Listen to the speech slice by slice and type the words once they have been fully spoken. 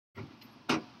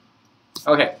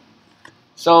Okay,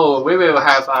 so we will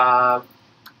have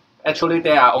actually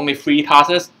there are only 3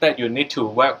 tasks that you need to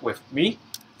work with me.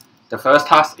 The first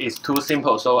task is too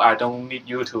simple, so I don't need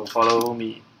you to follow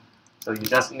me. So you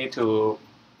just need to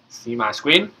see my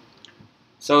screen.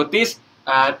 So this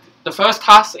the first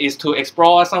task is to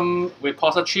explore some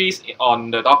repositories on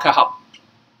the Docker Hub.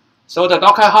 So the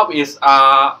Docker Hub is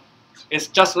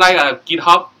just like a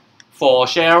GitHub for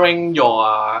sharing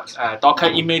your Docker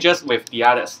images with the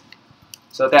others.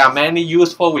 So there are many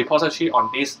useful repositories on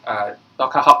this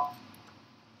Docker Hub.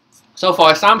 So for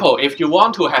example, if you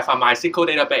want to have a MySQL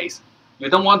database, you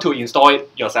don't want to install it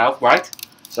yourself, right?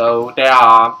 So there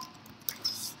are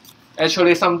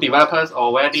actually some developers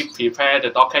already prepare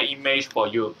the Docker image for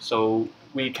you. So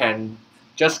we can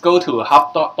just go to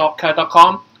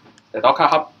hub.docker.com, the Docker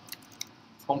Hub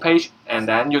homepage, and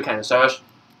then you can search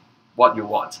what you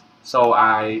want. So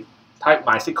I type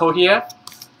MySQL here,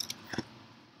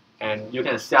 and you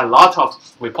can see a lot of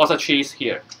repositories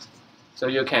here. So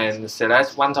you can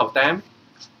select one of them,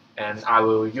 and I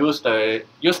will use the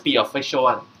official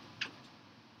one.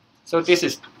 So this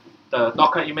is the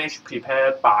Docker image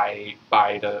prepared by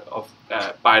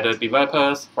the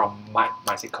developers from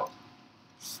MySQL.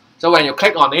 So when you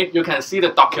click on it, you can see the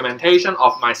documentation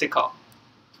of MySQL,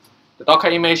 the Docker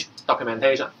image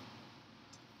documentation.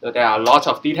 So there are lots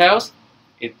of details.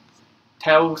 It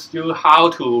tells you how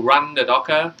to run the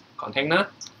Docker container,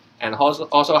 and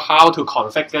also how to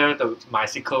configure the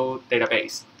MySQL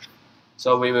database.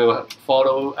 So we will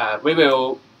follow. We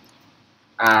will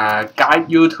guide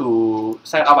you to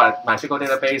set up a MySQL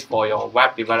database for your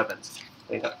web development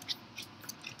later.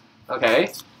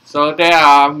 Okay, so there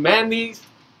are many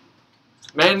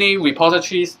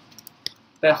repositories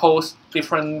that host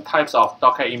different types of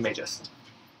Docker images.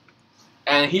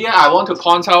 And here I want to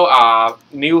point out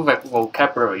a new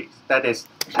vocabulary, that is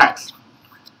text.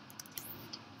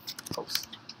 Oops.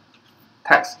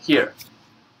 Text here.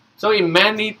 So in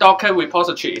many Docker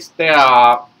repositories, they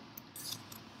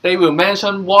will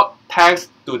mention what tags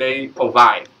do they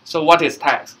provide. So what is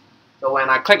tags? So when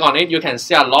I click on it, you can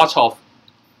see a lot of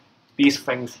these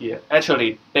things here.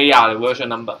 Actually, they are the version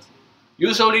numbers.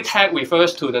 Usually, tag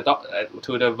refers to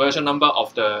the version number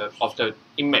of the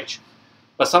image,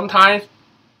 but sometimes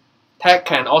tag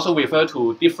can also refer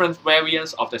to different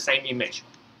variants of the same image.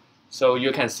 So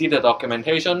you can see the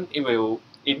documentation.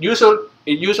 It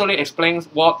usually explains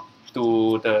what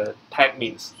do the tag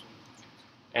means.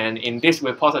 And in this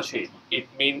repository,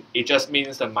 it just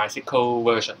means the MySQL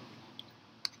version.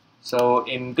 So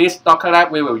in this Docker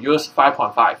Lab, we will use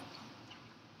 5.5.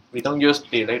 We don't use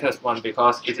the latest one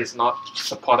because it is not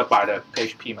supported by the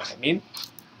PHP admin.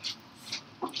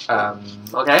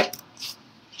 Okay.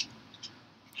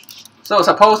 So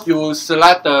suppose you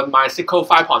select the MySQL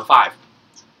 5.5.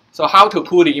 So how to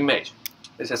pull the image?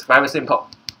 This is very simple.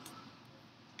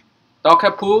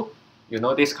 Docker pull, you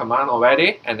know this command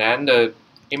already, and then the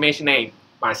image name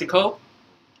MySQL,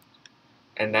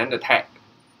 and then the tag.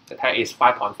 The tag is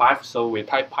 5.5, so we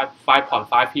type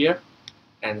 5.5 here,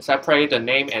 and separate the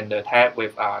name and the tag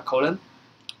with a colon,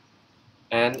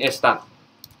 and it's done.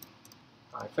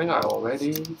 I think I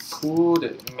already pulled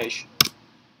the image.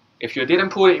 If you didn't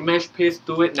pull the image, please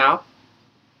do it now.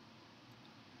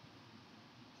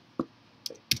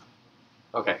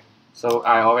 Okay, so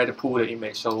I already pulled the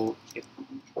image, so it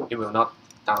will not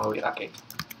download it again.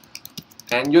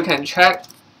 And you can check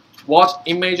what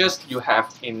images you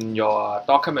have in your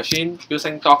Docker machine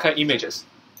using Docker images,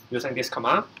 using this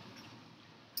command.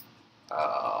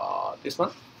 This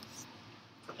one.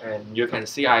 And you can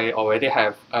see I already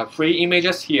have 3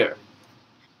 images here.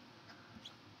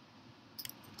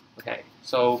 Okay,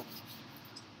 so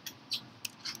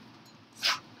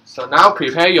now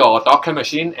prepare your Docker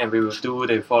machine, and we will do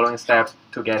the following steps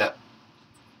together.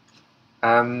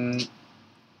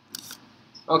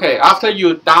 Okay, after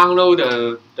you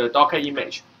download the Docker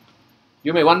image,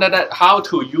 you may wonder that how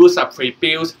to use a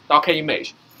pre-built Docker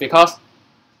image, because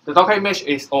the Docker image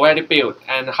is already built,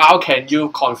 and how can you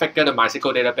configure the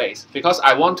MySQL database? Because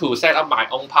I want to set up my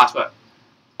own password,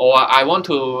 or I want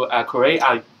to create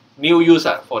a new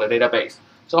user for the database.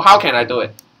 So how can I do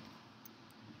it?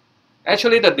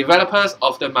 Actually, the developers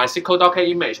of the MySQL Docker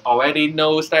image already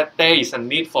knows that there is a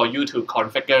need for you to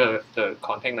configure the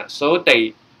container. So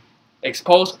they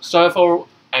expose several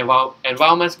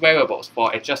environment variables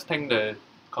for adjusting the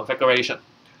configuration.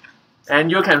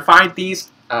 And you can find these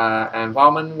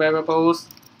environment variables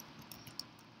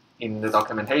in the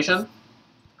documentation.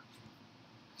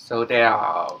 So there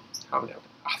are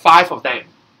 5 of them.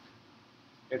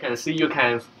 You can see you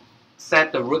can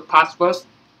set the root password,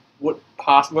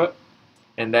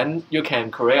 and then you can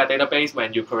create a database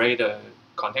when you create a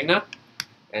container.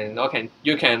 And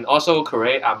you can also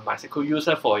create a MySQL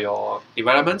user for your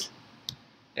development.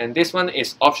 And this one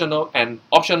is an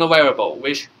optional variable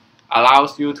which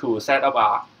allows you to set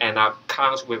up an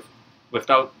account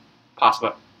without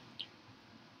password.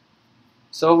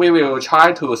 So we will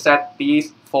try to set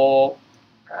these 4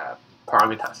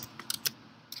 parameters.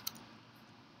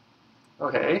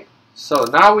 Okay, so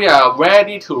now we are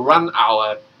ready to run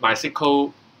our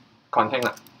MySQL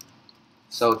container.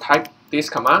 So type this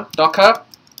command, docker,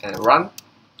 and run,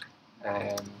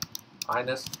 and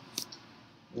minus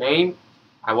name.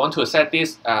 I want to set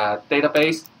this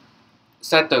database,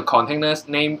 set the container's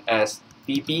name as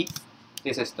db.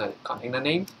 This is the container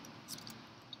name.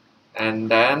 And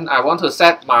then I want to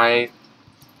set my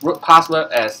root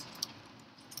password as,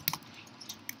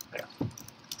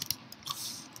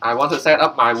 I want to set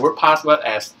up my root password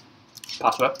as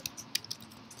password,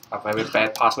 a very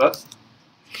bad password.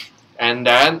 And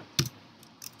then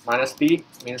minus d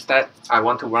means that I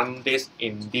want to run this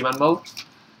in daemon mode.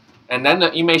 And then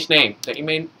the image name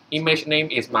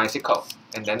is MySQL,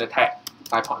 and then the tag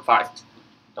 5.5.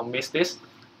 Don't miss this,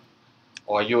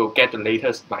 or you will get the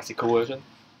latest MySQL version.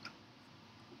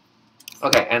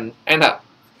 Okay, and enter.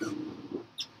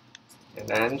 And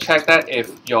then check that if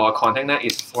your container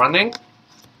is running.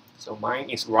 So mine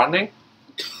is running.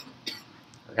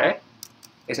 Okay,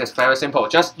 this is very simple.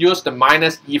 Just use the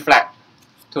minus e flag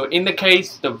to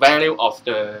indicate the value of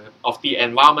the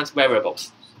environment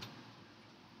variables.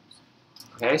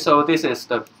 Okay, so this is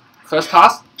the first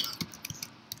task.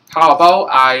 How about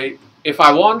if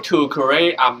I want to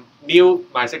create a new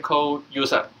MySQL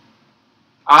user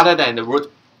other than the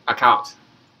root account,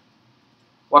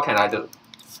 what can I do?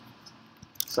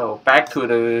 So back to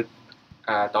the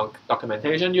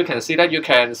documentation, you can see that you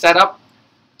can set up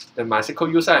the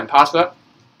MySQL user and password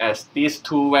as these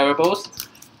 2 variables.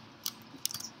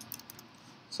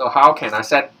 So how can I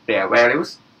set their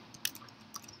values?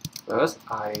 First,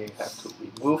 I have to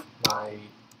remove my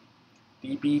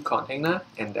db container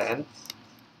and then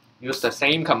use the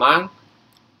same command.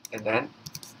 And then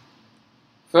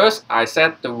first, I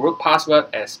set the root password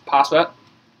as password.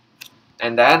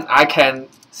 And then I can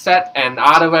set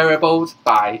another variables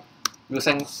by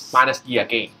using minus e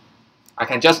again. I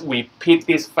can just repeat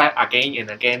this flag again and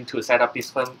again to set up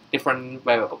different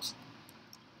variables.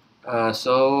 I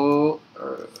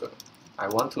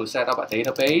want to set up a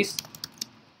database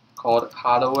called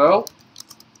hello world,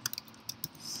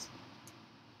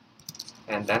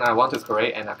 and then I want to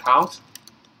create an account.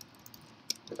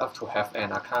 We have to have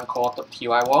an account called the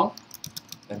py1,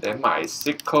 and then my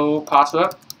SQL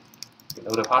password. You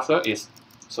know the password is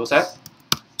so set.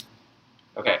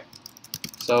 Okay,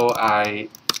 so I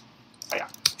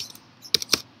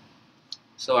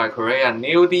create a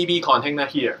new DB container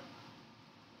here.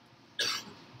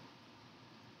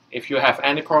 If you have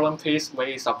any problem, please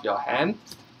raise up your hand.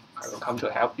 I will come to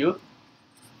help you.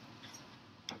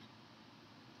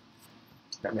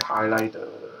 Let me highlight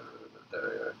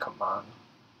the command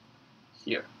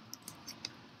here.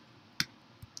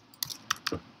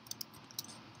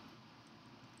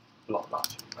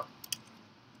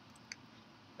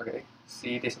 Okay,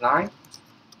 see this line?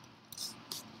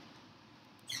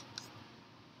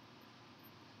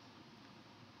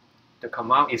 The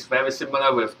command is very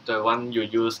similar with the one you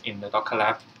use in the Docker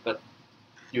lab, but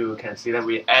you can see that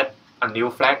we add a new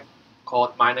flag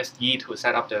called -e to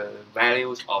set up the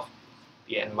values of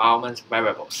the environment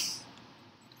variables.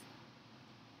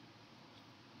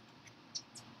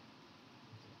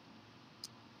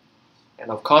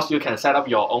 And of course, you can set up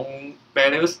your own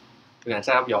values. You can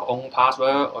set up your own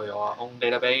password or your own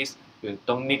database. You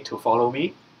don't need to follow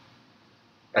me.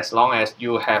 As long as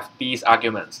you have these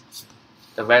arguments,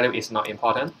 the value is not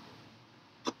important.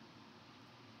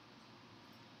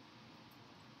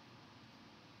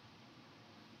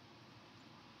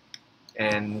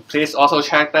 And please also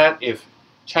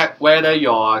check whether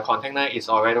your container is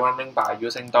already running by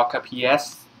using Docker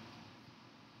PS.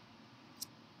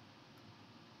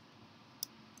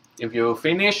 If you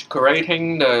finish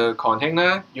creating the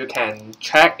container, you can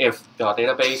check if your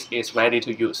database is ready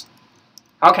to use.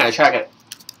 How can I check it?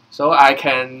 So I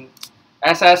can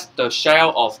access the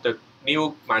shell of the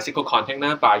new MySQL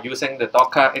container by using the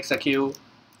docker execute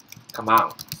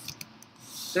command.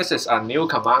 This is a new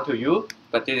command to you,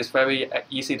 but it is very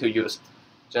easy to use.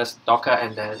 Just docker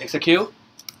and then execute.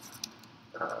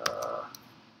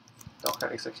 Docker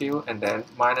execute and then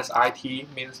 -it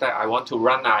means that I want to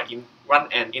run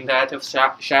an interactive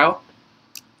shell.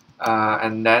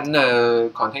 And then the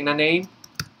container name,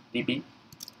 db.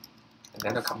 And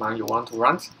then the command you want to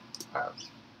run.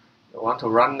 You want to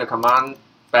run the command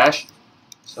bash.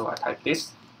 So I type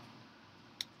this,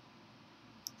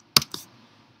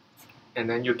 and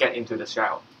then you get into the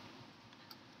shell.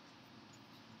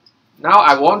 Now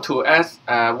I want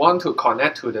to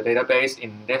connect to the database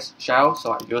in this shell,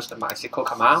 so I use the MySQL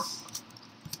command.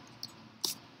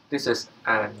 This is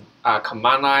a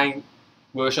command line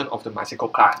version of the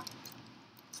MySQL client.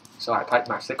 So I type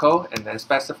MySQL and then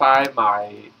specify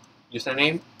my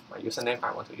username. My username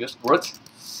I want to use root.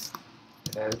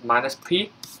 And then -p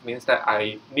means that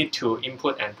I need to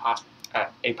input and pass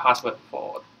a password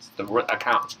for the root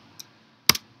account.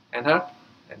 Enter,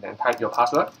 and then type your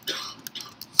password.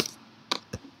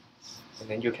 And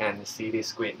then you can see this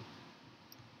screen.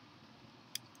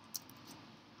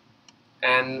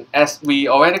 And as we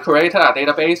already created a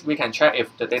database, we can check if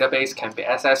the database can be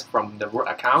accessed from the root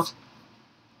account.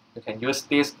 You can use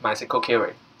this MySQL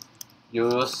query.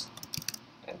 Use,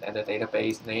 and then the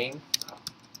database name.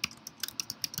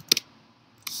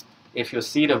 If you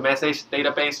see the message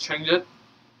database changed,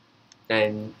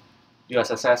 then you are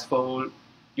successful.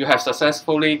 You have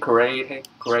successfully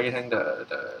creating the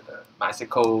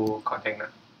MySQL container.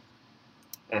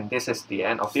 And this is the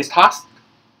end of this task.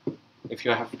 If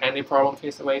you have any problem,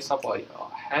 please raise up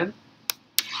your hand.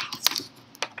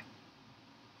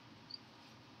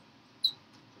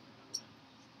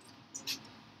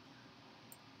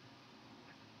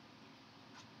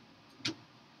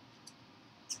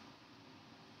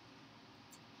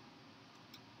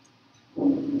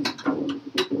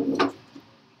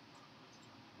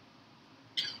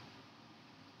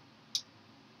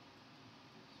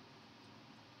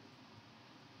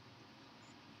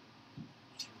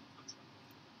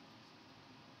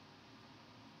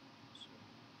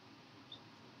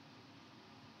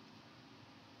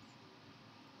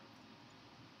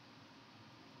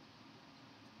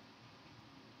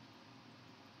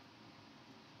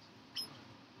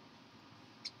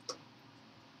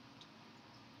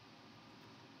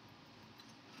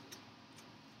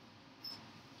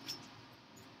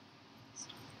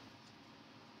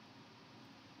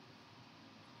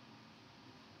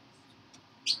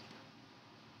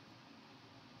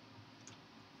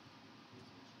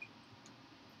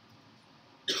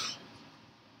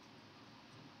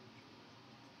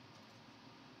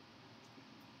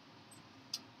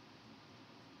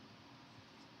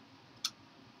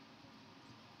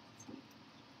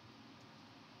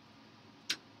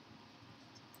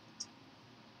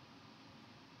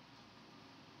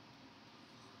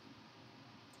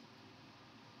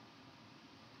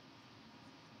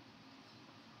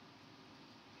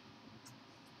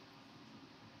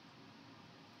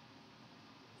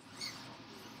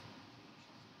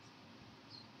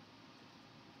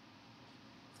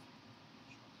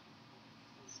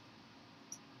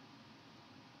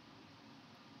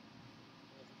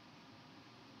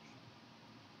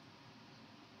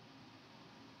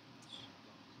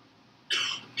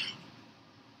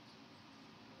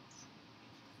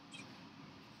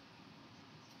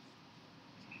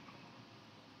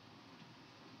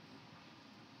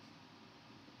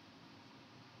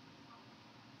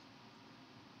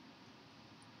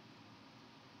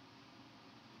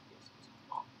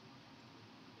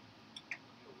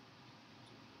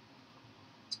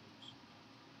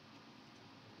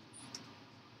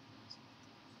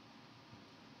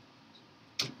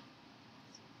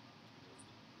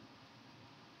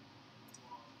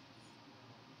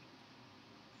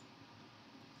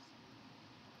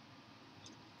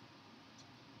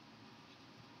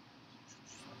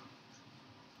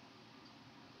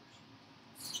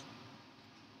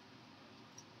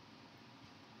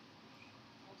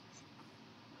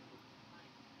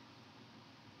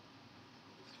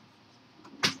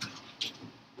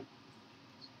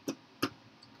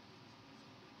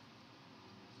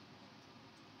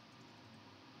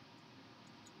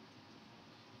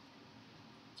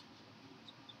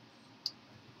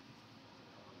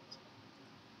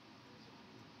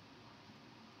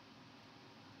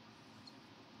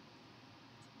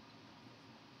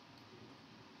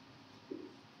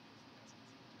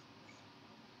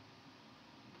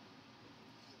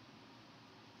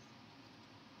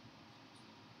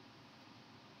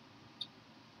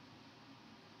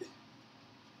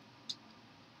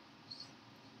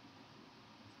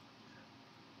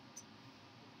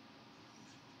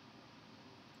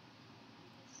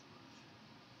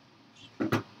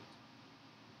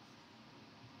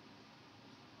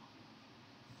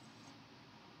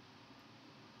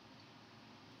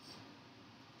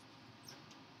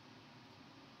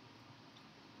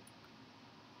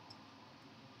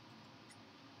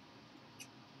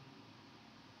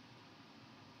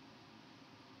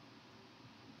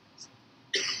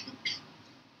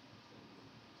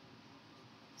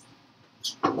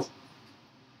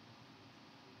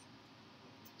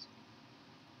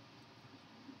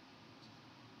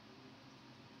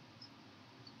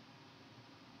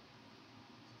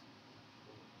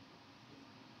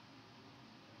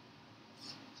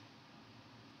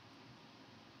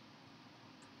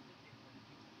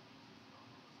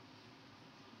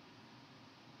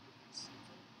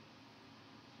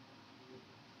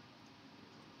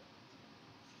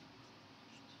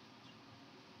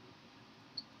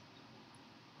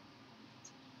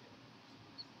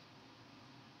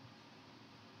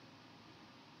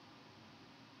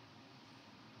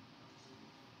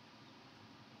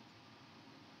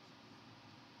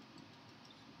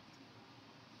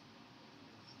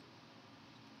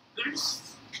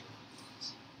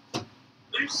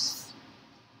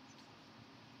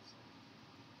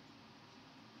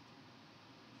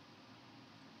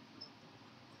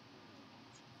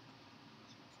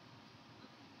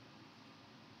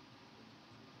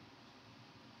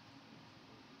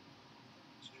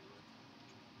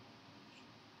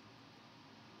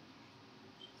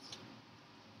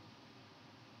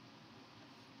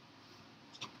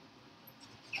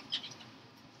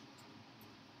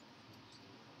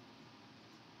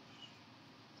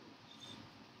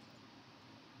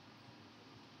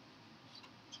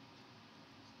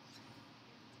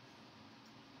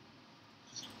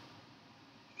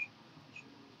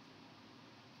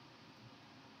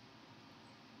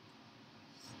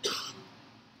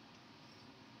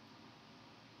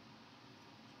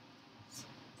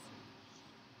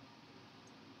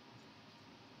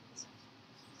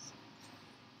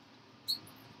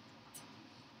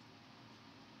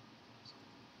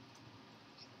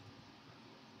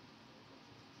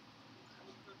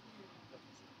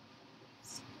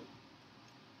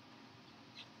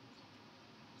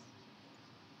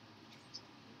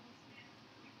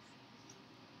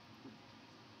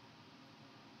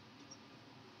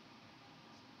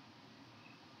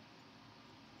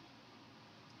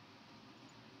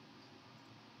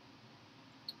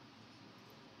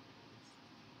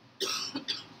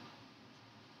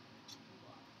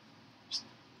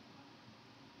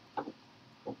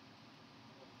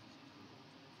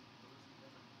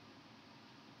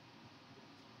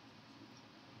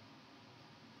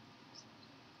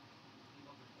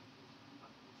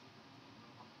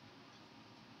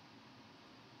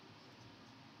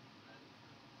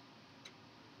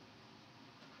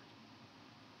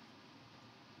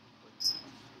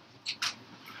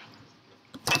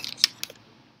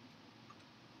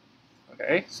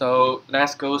 Okay, so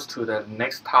let's go to the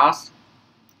next task.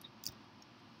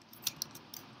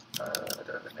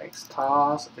 The next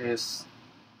task is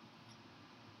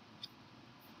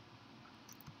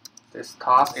this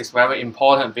task is very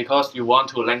important because you want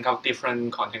to link up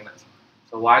different containers.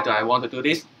 So why do I want to do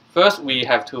this? First, we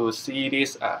have to see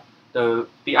this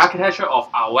the architecture of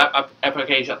our web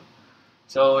application.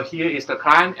 So here is the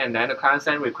client, and then the client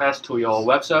send request to your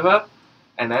web server,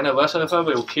 and then the web server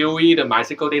will query the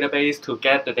MySQL database to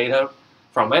get the data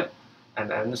from it, and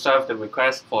then serve the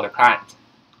request for the client.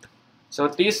 So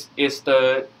this is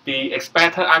the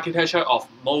expected architecture of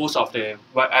most of the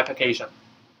web application.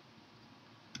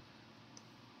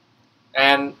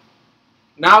 And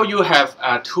now you have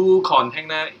two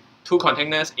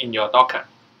containers in your Docker.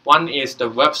 One is the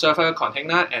web server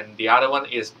container, and the other one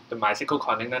is the MySQL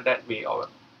container that we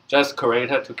just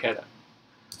created together.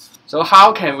 So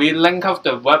how can we link up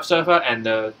the web server and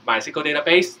the MySQL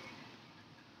database?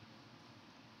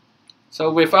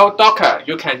 So without Docker,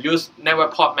 you can use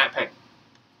network port mapping.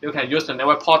 You can use the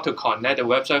network port to connect the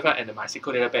web server and the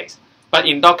MySQL database. But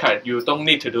in Docker, you don't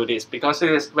need to do this because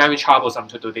it is very troublesome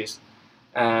to do this.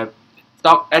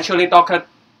 Actually, Docker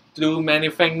do many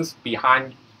things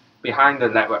behind the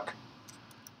network.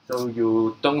 So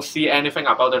you don't see anything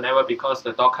about the network because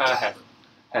the Docker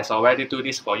has already do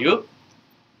this for you.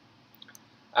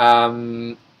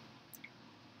 So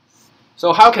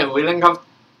how can we link up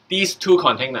these two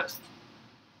containers?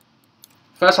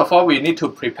 First of all, we need to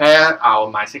prepare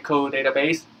our MySQL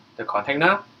database, the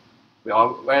container. We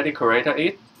already created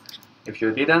it. If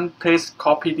you didn't, please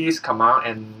copy this command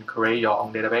and create your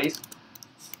own database.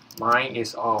 Mine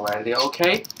is already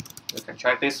okay. You can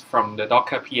check this from the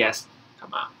Docker ps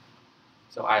command.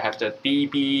 So I have the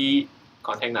db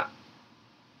container.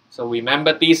 So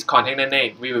remember this container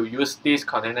name. We will use this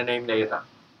container name later.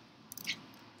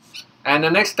 And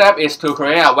the next step is to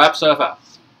create a web server.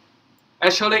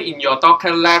 Actually, in your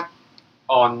Docker lab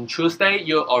on Tuesday,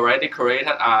 you already created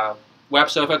a web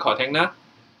server container,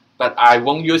 but I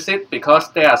won't use it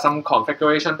because there are some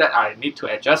configuration that I need to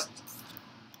adjust,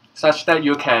 such that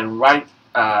you can write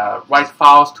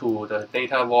files to the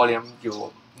data volume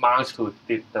you mount to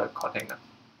the container.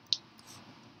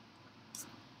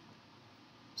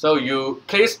 So you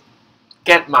please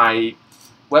get my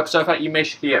web server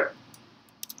image here.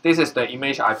 This is the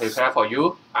image I prepare for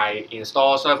you. I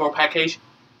install several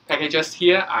packages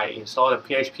here. I install the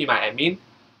phpMyAdmin,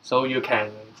 so you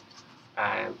can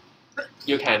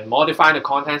modify the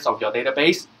contents of your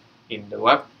database in the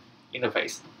web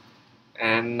interface.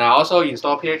 And I also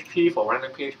install PHP for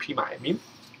running phpMyAdmin.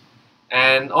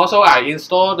 And also I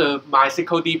install the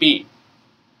MySQL DB.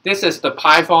 This is the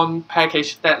Python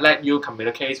package that let you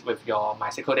communicate with your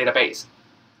MySQL database.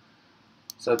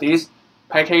 So these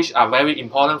packages are very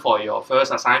important for your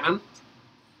first assignment.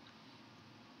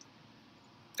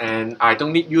 And I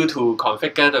don't need you to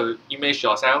configure the image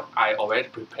yourself. I already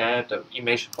prepared the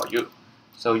image for you.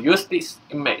 So use this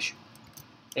image.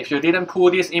 If you didn't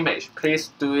pull this image, please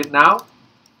do it now.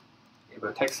 It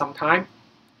will take some time.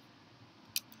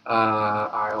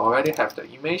 I already have the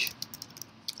image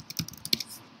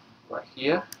right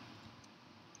here.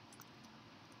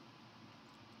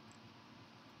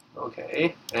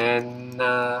 Okay, and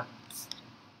now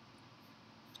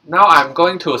I'm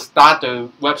going to start the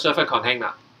web server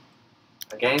container.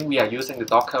 Again, we are using the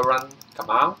docker run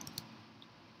command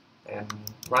and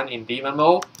run in daemon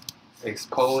mode.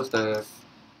 Expose the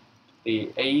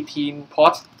 18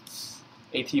 ports,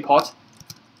 80 ports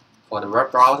for the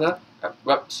web browser,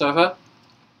 web server,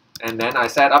 and then I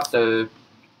set up the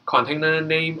container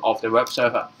name of the web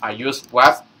server. I use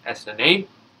web as the name.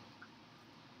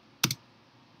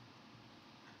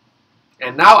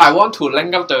 And now I want to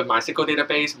link up the MySQL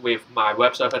database with my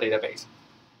web server database.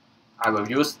 I will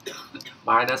use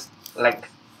 -link,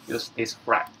 use this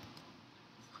flag.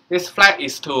 This flag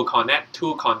is to connect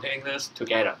two containers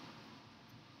together.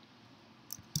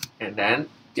 And then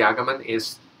the argument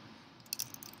is,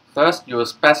 first you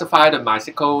specify the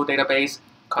MySQL database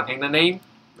container name,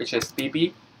 which is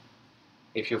DB.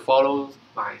 If you follow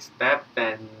my step,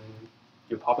 then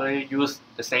you probably use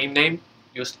the same name,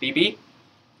 use DB.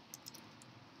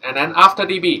 And then after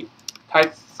DB,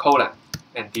 type colon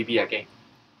and DB again.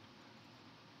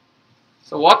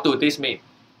 So what do this mean?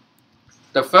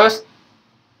 The first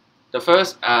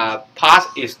part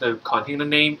is the container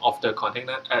name of the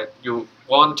container you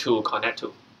want to connect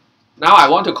to. Now I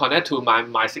want to connect to my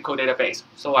MySQL database,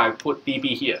 so I put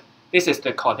DB here. This is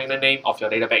the container name of your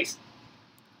database.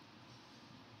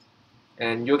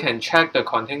 And you can check the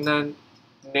container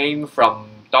name from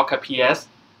Docker PS.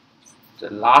 The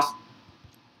last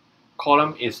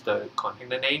column is the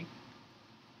container name.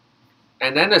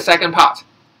 And then the second part,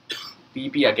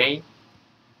 DB again.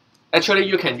 Actually,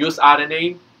 you can use other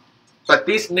name, but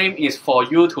this name is for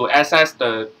you to access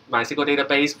the MySQL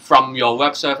database from your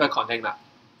web server container.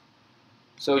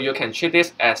 So you can treat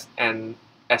this as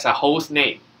a host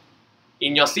name.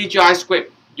 In your CGI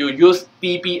script, you use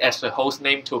DB as the host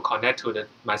name to connect to the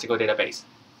MySQL database.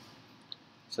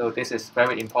 So this is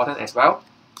very important as well.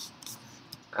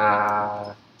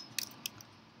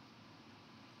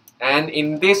 And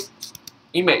in this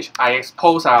image, I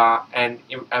expose an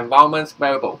environment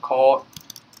variable called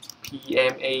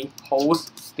PMA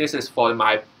host. This is for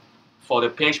the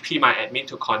PHP my admin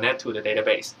to connect to the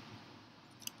database.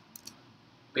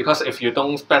 Because if you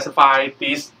don't specify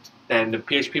this, then the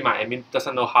PHP my admin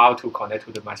doesn't know how to connect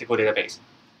to the MySQL database.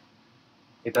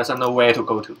 It doesn't know where to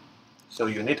go to. So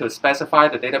you need to specify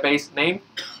the database name.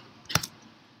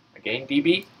 Again,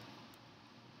 DB.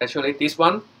 Actually, this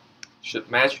one should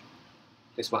match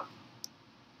this one.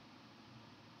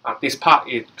 This part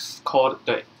is called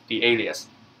the alias.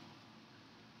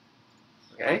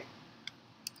 Okay.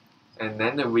 And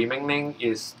then the remaining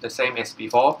is the same as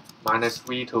before,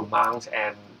 -3 to mount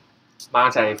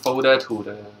a folder to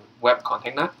the web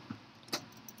container.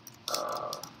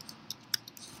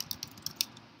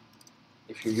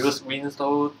 If you use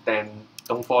Windows, then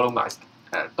don't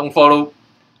follow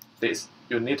this.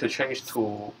 You need to change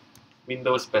to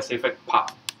Windows specific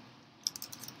path.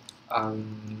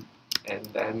 And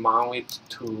then mount it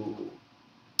to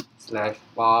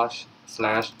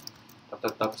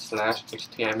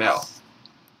 /bash/www/html,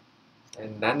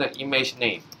 and then the image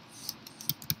name.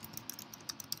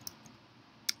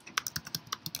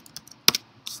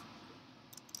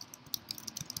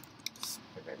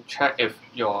 And then check if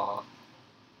your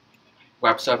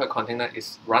web server container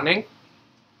is running.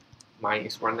 Mine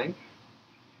is running.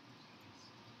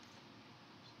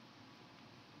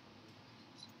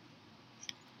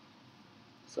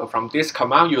 So from this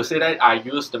command, you see that I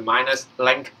use the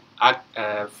 -link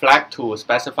flag to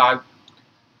specify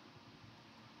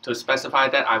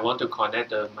that I want to connect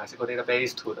the MySQL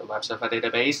database to the web server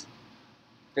database.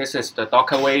 This is the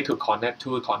Docker way to connect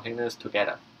two containers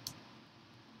together.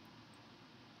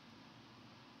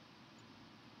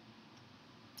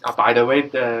 By the way,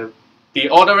 the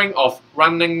ordering of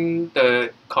running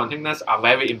the containers are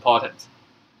very important.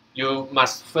 You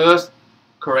must first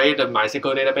create the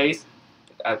MySQL database,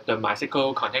 the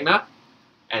MySQL container,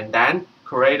 and then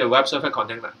create a web server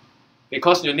container,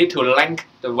 because you need to link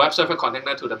the web server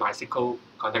container to the MySQL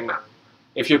container.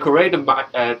 If you create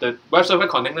the web server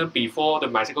container before the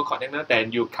MySQL container,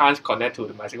 then you can't connect to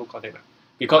the MySQL container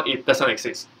because it doesn't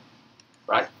exist,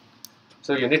 right?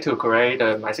 So you need to create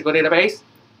the MySQL database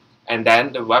and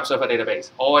then the web server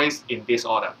database, always in this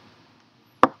order.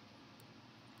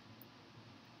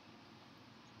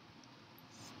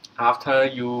 After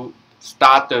you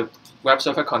start the web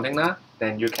server container,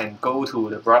 then you can go to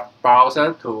the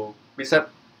browser to visit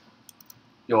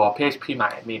your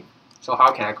phpMyAdmin. So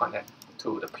how can I connect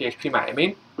to the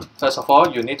phpMyAdmin? First of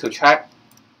all, you need to check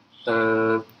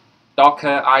the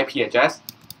Docker IP address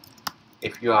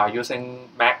if you are using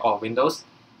Mac or Windows.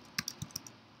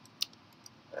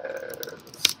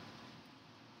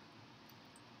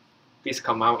 This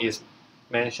command is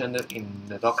mentioned in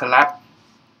the Docker lab.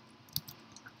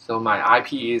 So my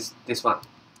IP is this one.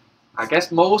 I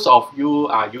guess most of you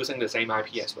are using the same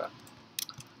IP as well.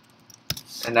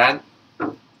 And then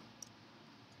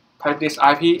type this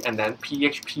IP and then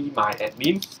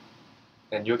phpMyAdmin.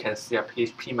 Then you can see a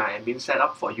phpMyAdmin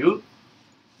setup for you.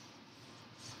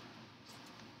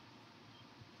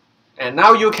 And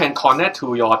now you can connect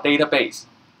to your database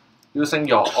using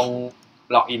your own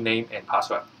login name and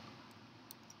password.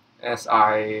 As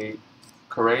I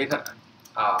created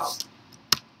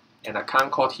an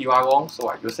account called TY1, so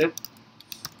I use it.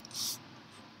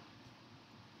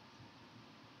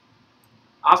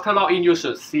 After login, you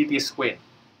should see this screen,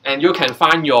 and you can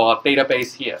find your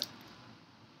database here.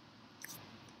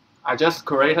 I just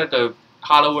created the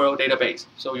Hello World database,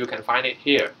 so you can find it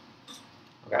here.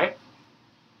 Okay.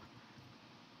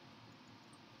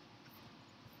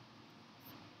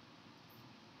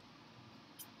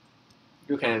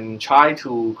 You can try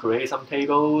to create some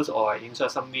tables or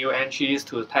insert some new entries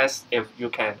to test if you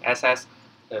can access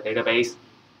the database.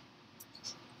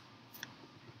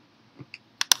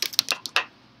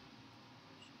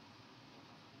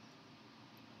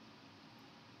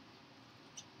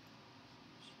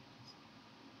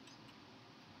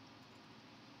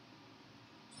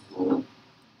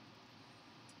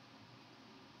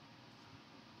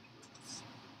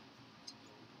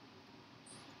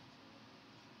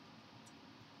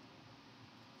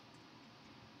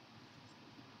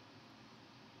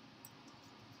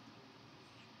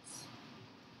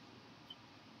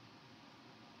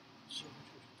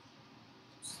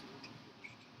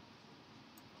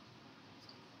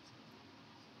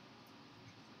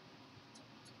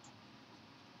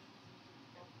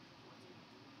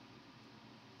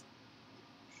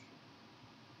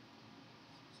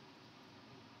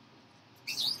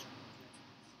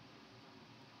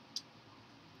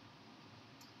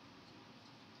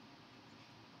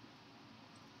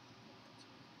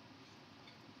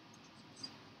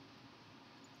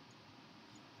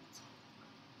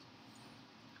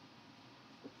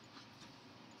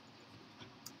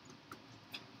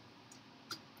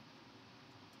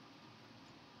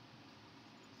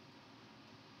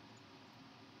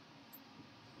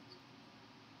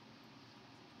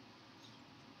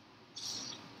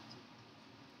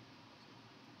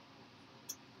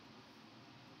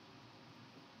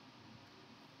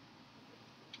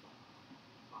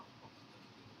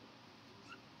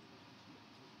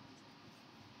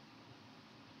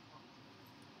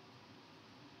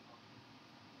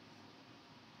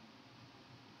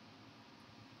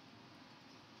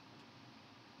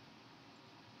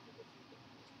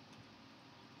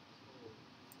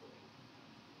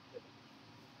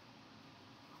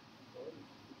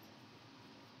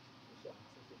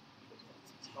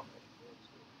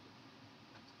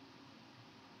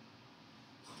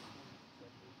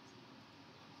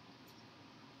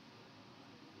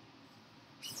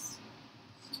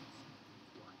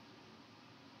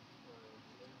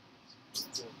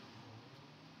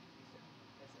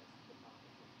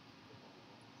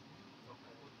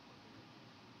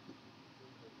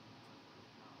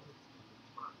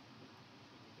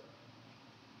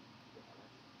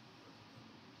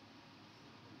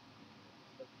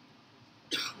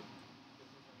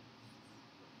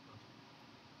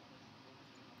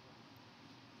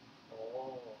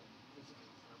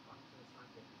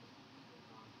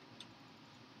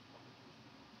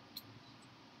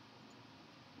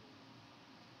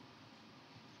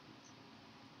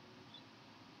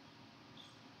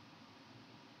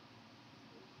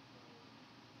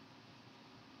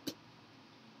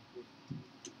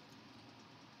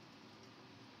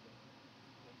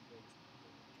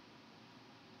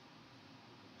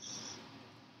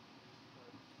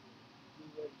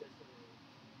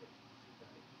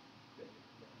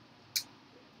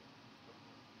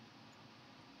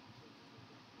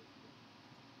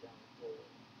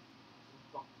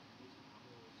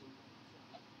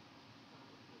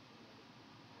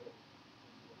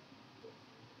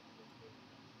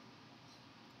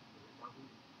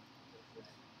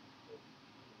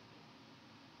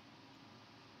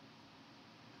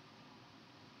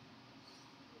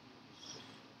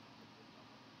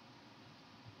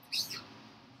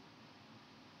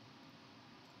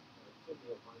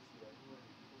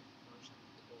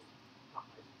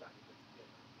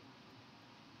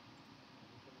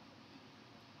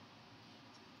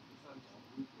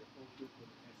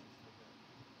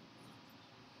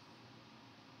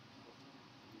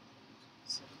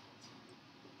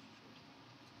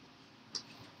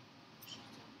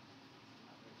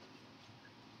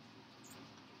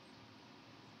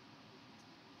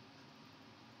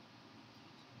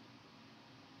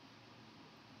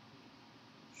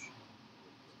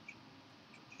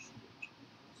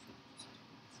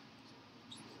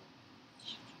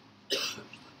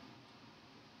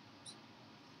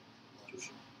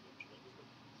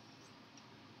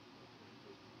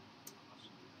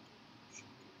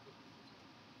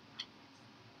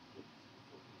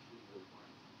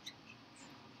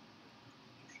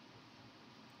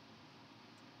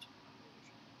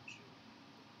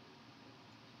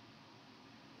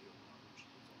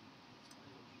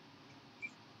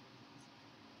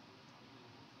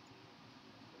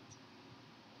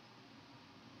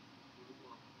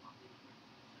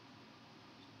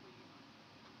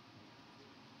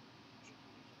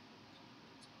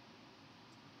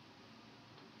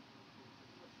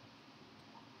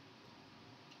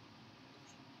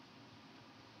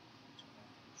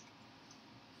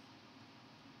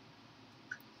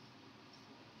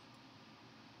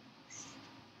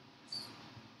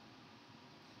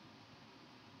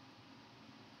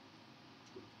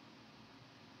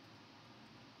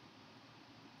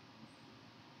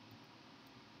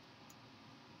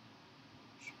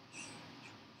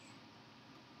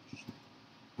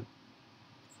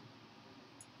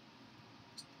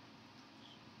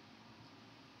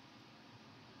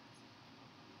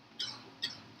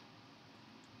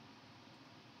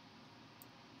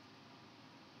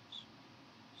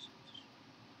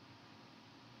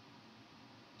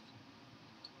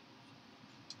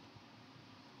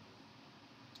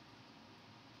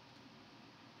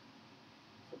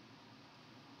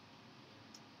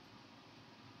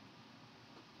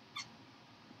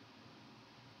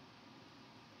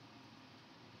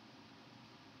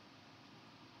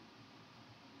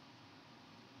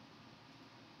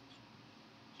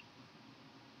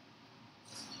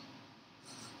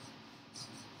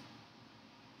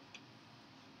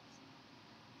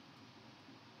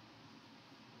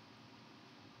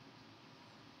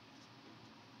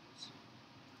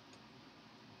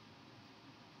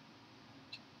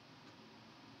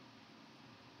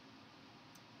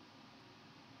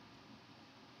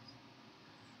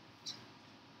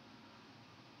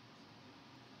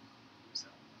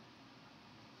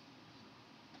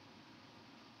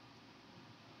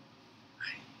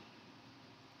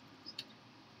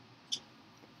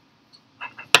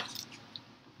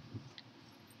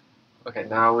 Okay,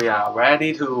 now we are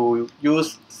ready to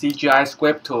use CGI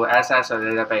script to access a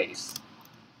database.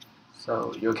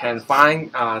 So you can find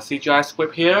a CGI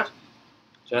script here.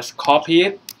 Just copy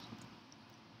it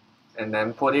and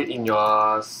then put it in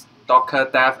your Docker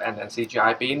dev and then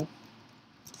CGI bin.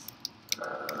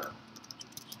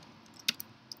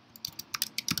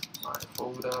 My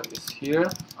folder is here.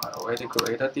 I already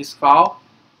created this file.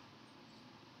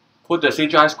 Put the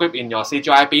CGI script in your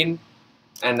CGI bin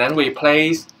and then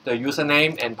replace the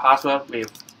username and password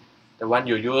with the one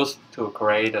you use to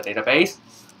create the database.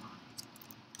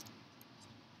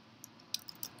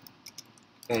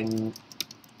 And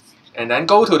then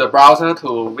go to the browser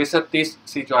to visit this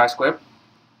CGI script.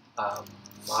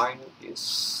 Mine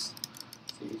is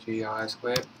CGI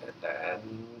script and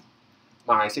then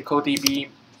MySQLDB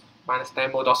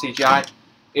 -demo.cgi.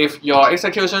 If your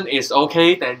execution is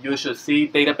okay, then you should see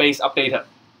database updated.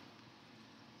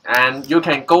 And you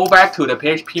can go back to the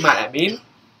phpMyAdmin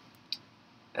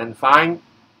and find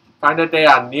that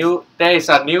there is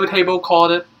a new table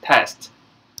called test.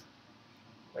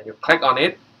 When you click on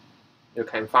it, you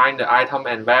can find the item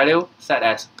and value set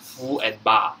as full and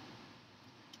bar.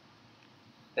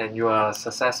 Then you have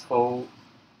successfully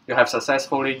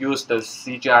used the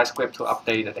CGI script to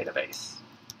update the database.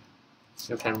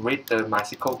 You can read the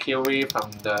MySQL query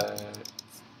from the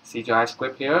CGI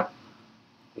script here.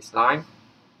 This line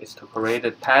is to create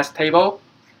the test table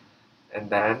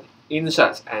and then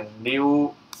insert a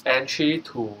new entry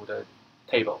to the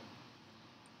table.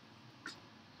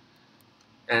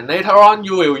 And later on,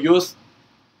 you will use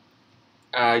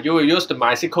the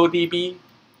MySQLDB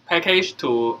package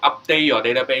to update your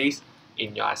database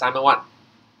in your assignment 1.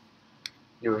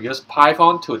 You will use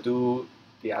Python to do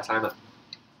the assignment.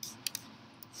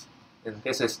 And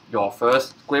this is your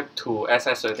first script to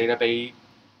access the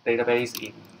database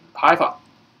in Python.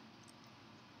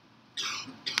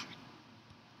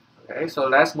 Okay, so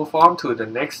let's move on to the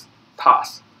next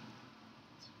task.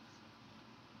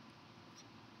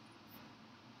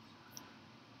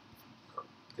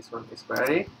 This one is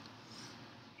ready.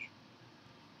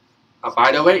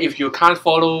 By the way, if you can't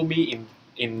follow me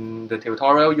in the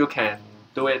tutorial, you can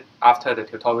do it after the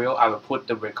tutorial. I will put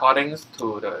the recordings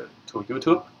to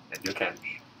YouTube, and you can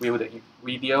view the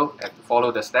video and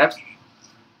follow the steps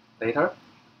later.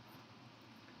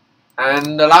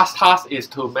 And the last task is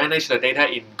to manage the data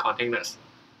in containers.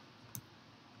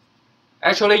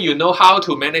 Actually, you know how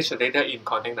to manage the data in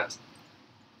containers.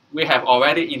 We have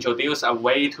already introduced a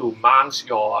way to mount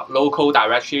your local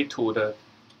directory to the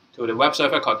web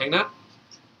server container.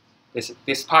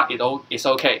 This part is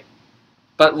okay.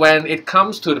 But when it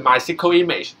comes to the MySQL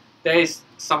image, there is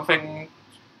something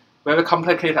very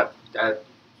complicated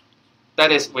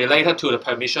that is related to the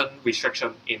permission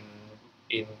restriction in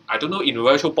I don't know, in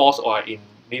VirtualBox or in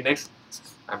Linux.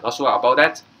 I'm not sure about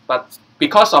that. But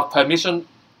because of permission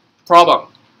problem,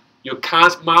 you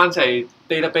can't mount a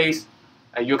database.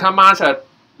 You can't mount a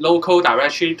local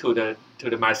directory to the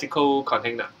MySQL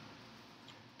container,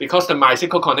 because the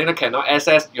MySQL container cannot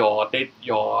access your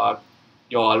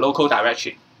local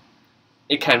directory.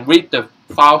 It can read the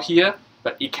file here,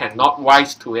 but it cannot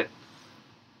write to it.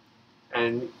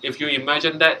 And if you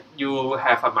imagine that you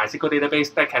have a MySQL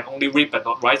database that can only read but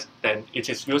not write, then it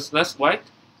is useless, right?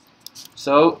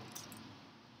 So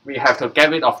we have to get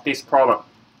rid of this problem.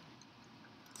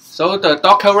 So the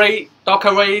Docker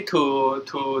way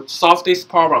to solve this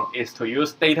problem is to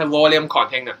use data volume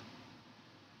container.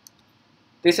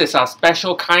 This is a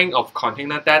special kind of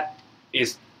container that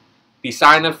is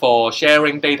designed for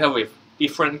sharing data with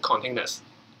different containers.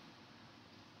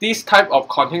 This type of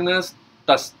containers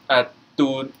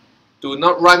do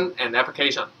not run an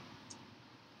application.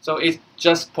 So it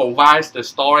just provides the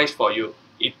storage for you.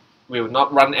 It will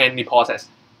not run any process.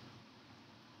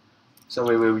 So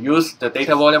we will use the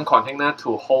data volume container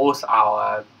to host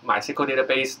our MySQL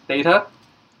database data.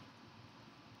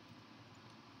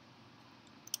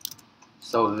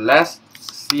 So let's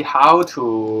see how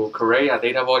to create a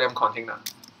data volume container.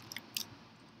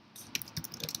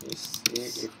 Let me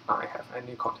see if I have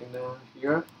any container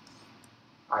here.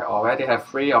 I already have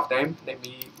 3 of them. Let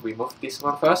me remove this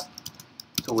one first.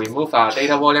 To remove a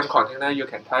data volume container, you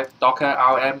can type docker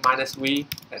rm -v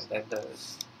and then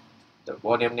the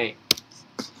volume name.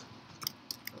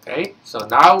 Okay, so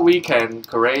now we can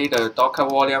create a Docker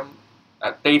volume,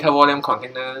 data volume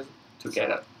container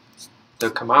together. The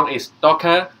command is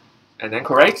docker and then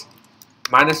create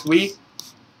 -v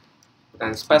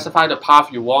and specify the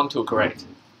path you want to create.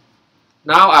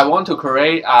 Now I want to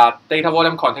create a data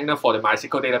volume container for the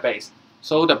MySQL database.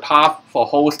 So the path for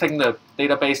hosting the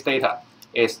database data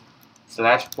is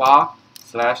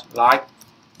 /var/like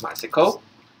MySQL.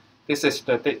 this is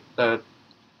the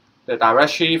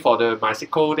directory for the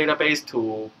MySQL database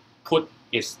to put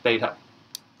its data.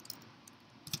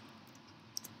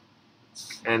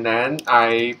 And then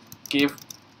I give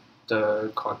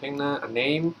the container a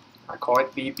name. I call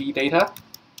it db data.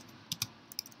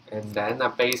 And then a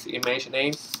base image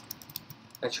name.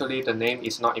 Actually, the name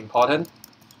is not important.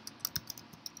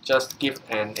 Just give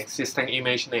an existing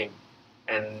image name.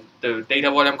 And the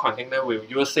data volume container will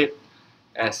use it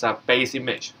as a base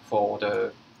image for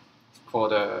the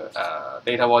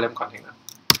data volume container.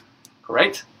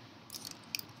 Great.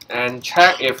 And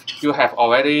check if you have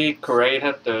already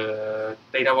created the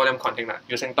data volume container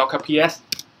using Docker PS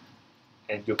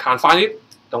and you can't find it.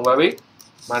 Don't worry,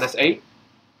 -A,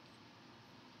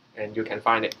 and you can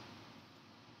find it.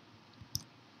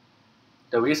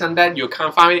 The reason that you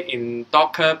can't find it in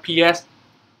Docker PS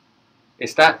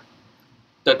is that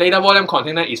the data volume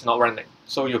container is not running,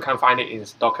 so you can't find it in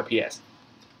Docker PS.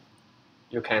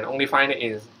 You can only find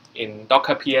it in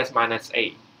Docker PS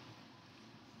 -A.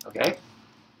 Okay.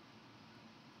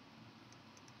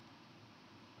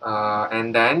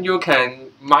 And then you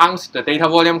can mount the data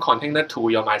volume container to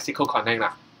your MySQL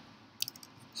container.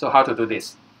 So how to do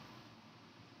this?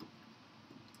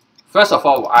 First of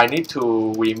all, I need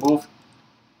to remove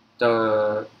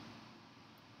the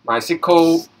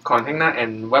MySQL container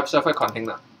and web server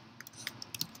container.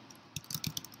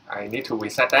 I need to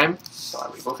reset them, so I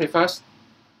remove it first.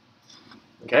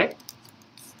 Okay.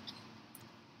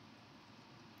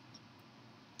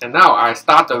 And now I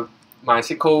start the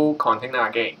MySQL container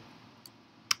again.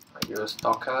 I use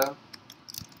Docker.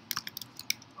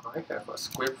 I have a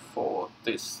script for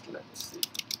this. Let me see.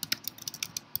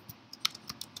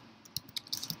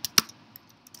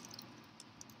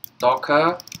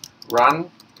 Docker run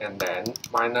and then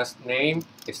 -name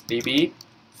is db,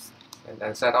 and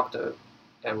then set up the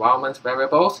environment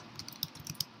variables.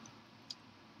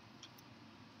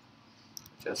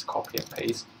 Just copy and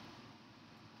paste.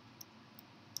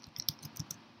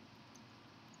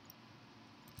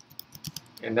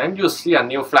 And then you see a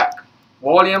new flag,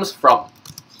 volumes from.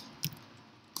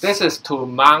 This is to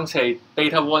mount a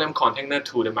data volume container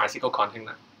to the MySQL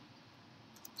container.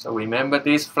 So remember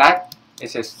this flag,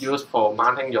 it is used for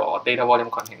mounting your data volume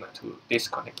container to this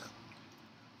container.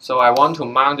 So I want to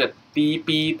mount the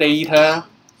db data.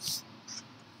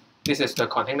 This is the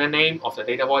container name of the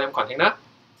data volume container.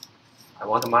 I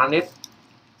want to mount it.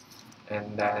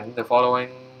 And then the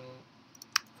following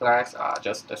flags are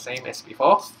just the same as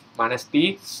before.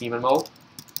 -d, daemon mode,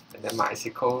 and then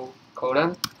MySQL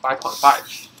colon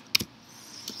 5.5.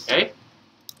 Okay.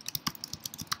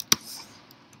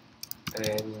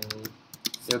 And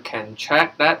you can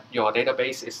check that your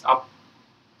database is up.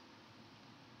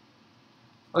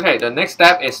 Okay, the next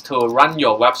step is to run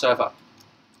your web server.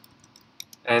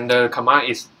 And the command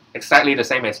is exactly the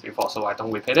same as before, so I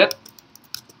don't repeat it.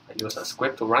 I use a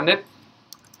script to run it.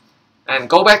 And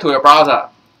go back to your browser.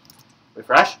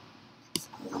 Refresh.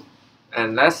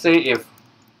 And let's see if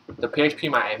the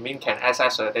phpMyAdmin can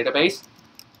access the database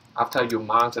after you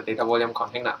mount the data volume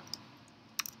container.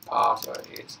 Password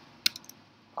is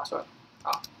password.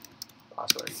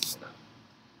 Password is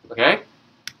okay.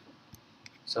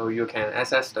 So you can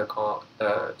access the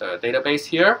database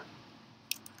here.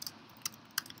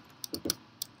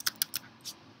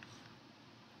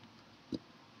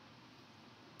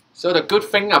 So the good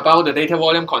thing about the data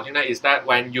volume container is that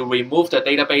when you remove the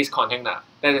database container,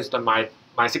 that is the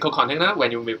MySQL container,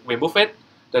 when you remove it,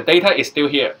 the data is still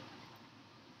here.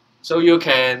 So you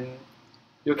can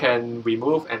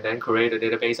remove and then create the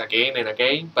database again and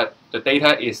again, but the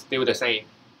data is still the same.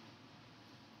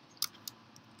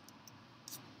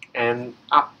 And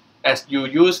as you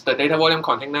use the data volume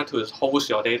container to host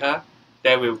your data,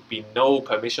 there will be no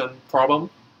permission problem.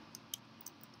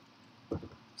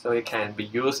 So it can be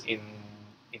used in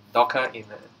Docker in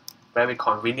a very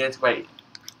convenient way.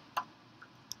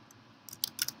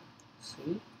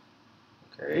 See?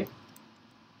 Okay.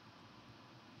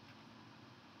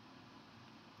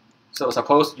 So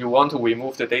suppose you want to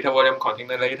remove the data volume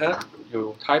container later,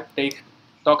 you type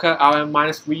docker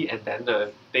rm-3 and then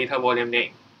the data volume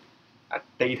name, a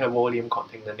data volume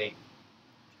container name.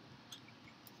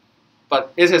 But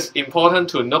it is important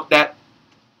to note that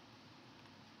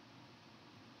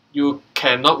you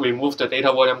cannot remove the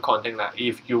data volume container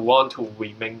if you want to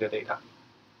rename the data.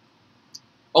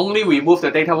 Only remove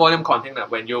the data volume container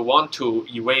when you want to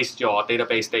erase your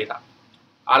database data.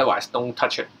 Otherwise, don't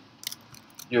touch it.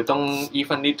 You don't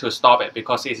even need to stop it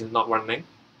because it is not running.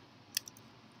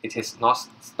 It is not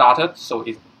started, so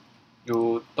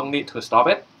you don't need to stop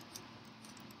it.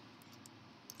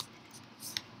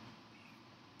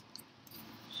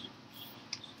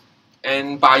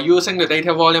 And by using the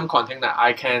data volume container,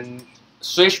 I can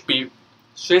switch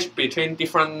between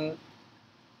different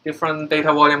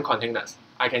data volume containers.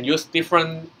 I can use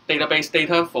different database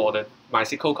data for the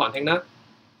MySQL container.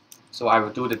 So I will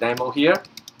do the demo here.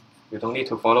 You don't need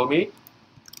to follow me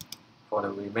for the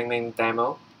remaining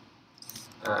demo.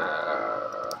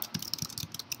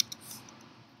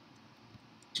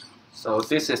 So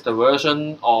this is the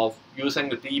version of using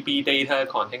the DB data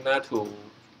container to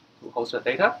host the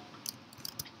data.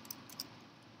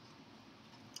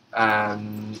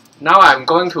 And now I'm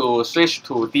going to switch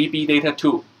to DB data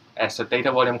 2 as a data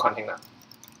volume container.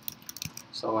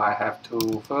 So I have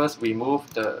to first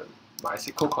remove the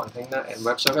MySQL container and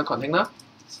web server container.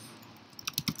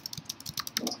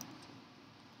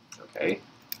 Okay,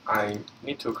 I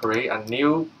need to create a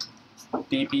new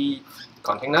DB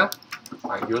container.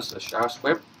 I use the shell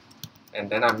script, and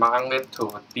then I mount it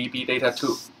to DB data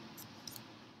 2.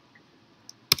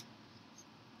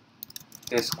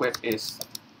 This script is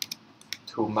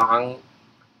to mount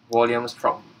volumes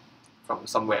from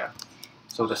somewhere.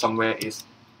 So the somewhere is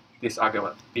this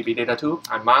argument, DB data 2.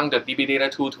 I mount the DB data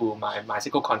 2 to my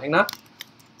MySQL container,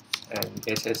 and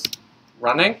this is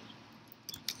running.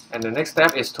 And the next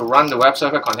step is to run the web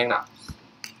server container.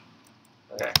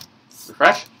 Okay,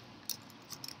 refresh.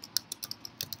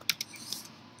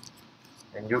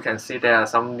 And you can see there are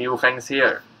some new things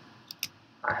here.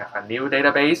 I have a new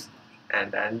database,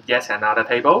 and then yet another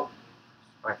table.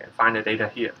 I can find the data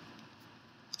here.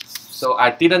 So I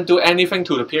didn't do anything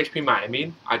to the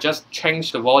phpMyAdmin. I just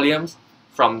changed the volumes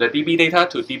from the DB data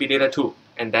to DB data 2,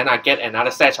 and then I get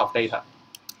another set of data.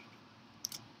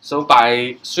 So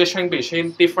by switching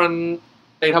between different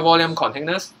data volume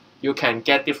containers, you can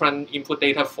get different input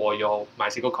data for your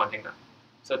MySQL container.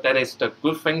 So that is the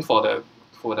good thing for the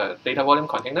data volume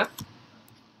container.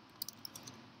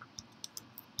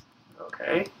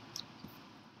 Okay.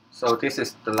 So this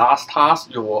is the last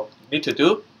task you will need to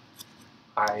do.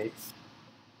 I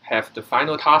have the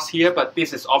final task here, but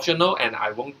this is optional and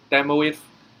I won't demo it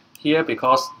here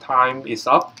because time is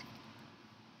up.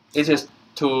 It is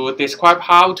to describe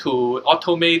how to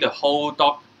automate the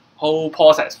whole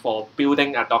process for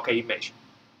building a Docker image.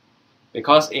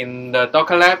 Because in the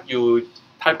Docker lab, you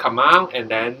type command and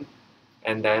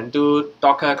then do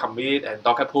Docker commit and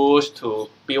Docker push to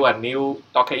build a new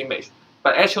Docker image.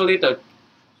 But actually, the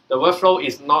workflow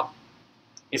is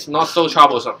not so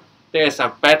troublesome. There is a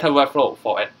better workflow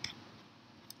for it.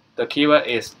 The keyword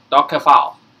is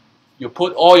Dockerfile. You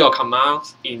put all your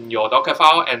commands in your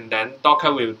Dockerfile, and then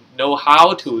Docker will know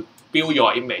how to build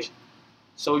your image.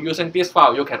 So using this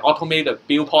file, you can automate the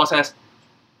build process.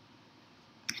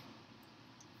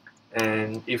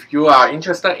 And if you are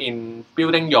interested in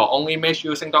building your own image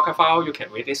using Dockerfile, you can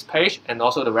read this page and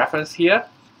also the reference here.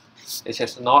 It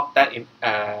is not that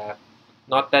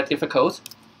difficult.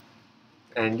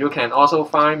 And you can also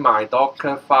find my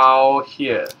Dockerfile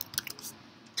here.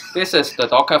 This is the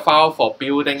Dockerfile for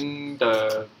building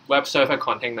the web server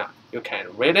container. You can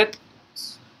read it.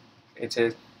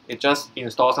 It just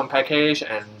installs some package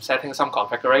and setting some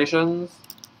configurations.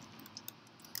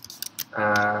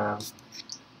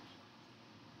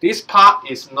 This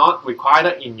part is not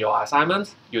required in your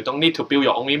assignment. You don't need to build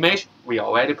your own image. We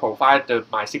already provide the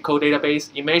MySQL database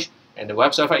image and the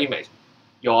web server image.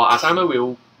 Your assignment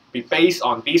will be based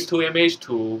on these two images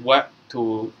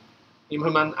to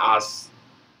implement as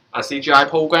a CGI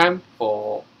program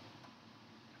for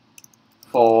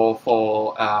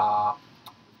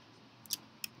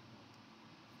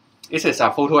this is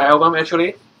a photo album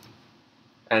actually,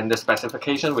 and the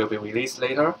specification will be released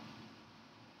later.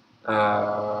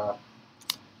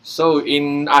 So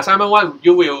in assignment 1,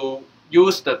 you will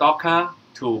use the Docker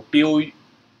to build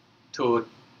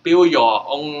your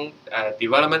own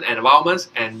development environments,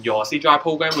 and your CGI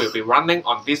program will be running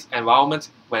on this environment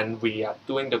when we are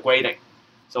doing the grading.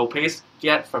 So please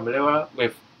get familiar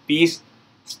with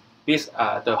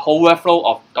the whole workflow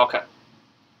of Docker.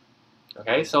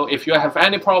 Okay, so if you have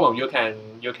any problem, you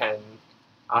can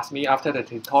ask me after the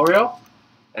tutorial,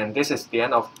 and this is the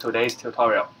end of today's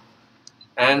tutorial.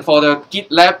 And for the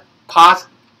GitLab part,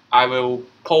 I will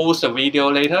post a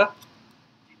video later.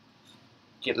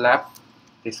 GitLab,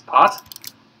 this part.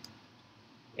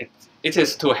 It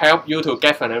is to help you to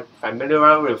get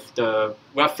familiar with the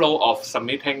workflow of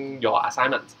submitting your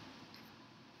assignment.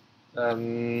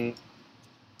 I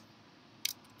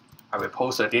will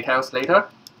post the details later.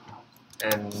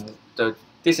 And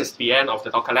this is the end of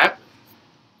the Docker Lab.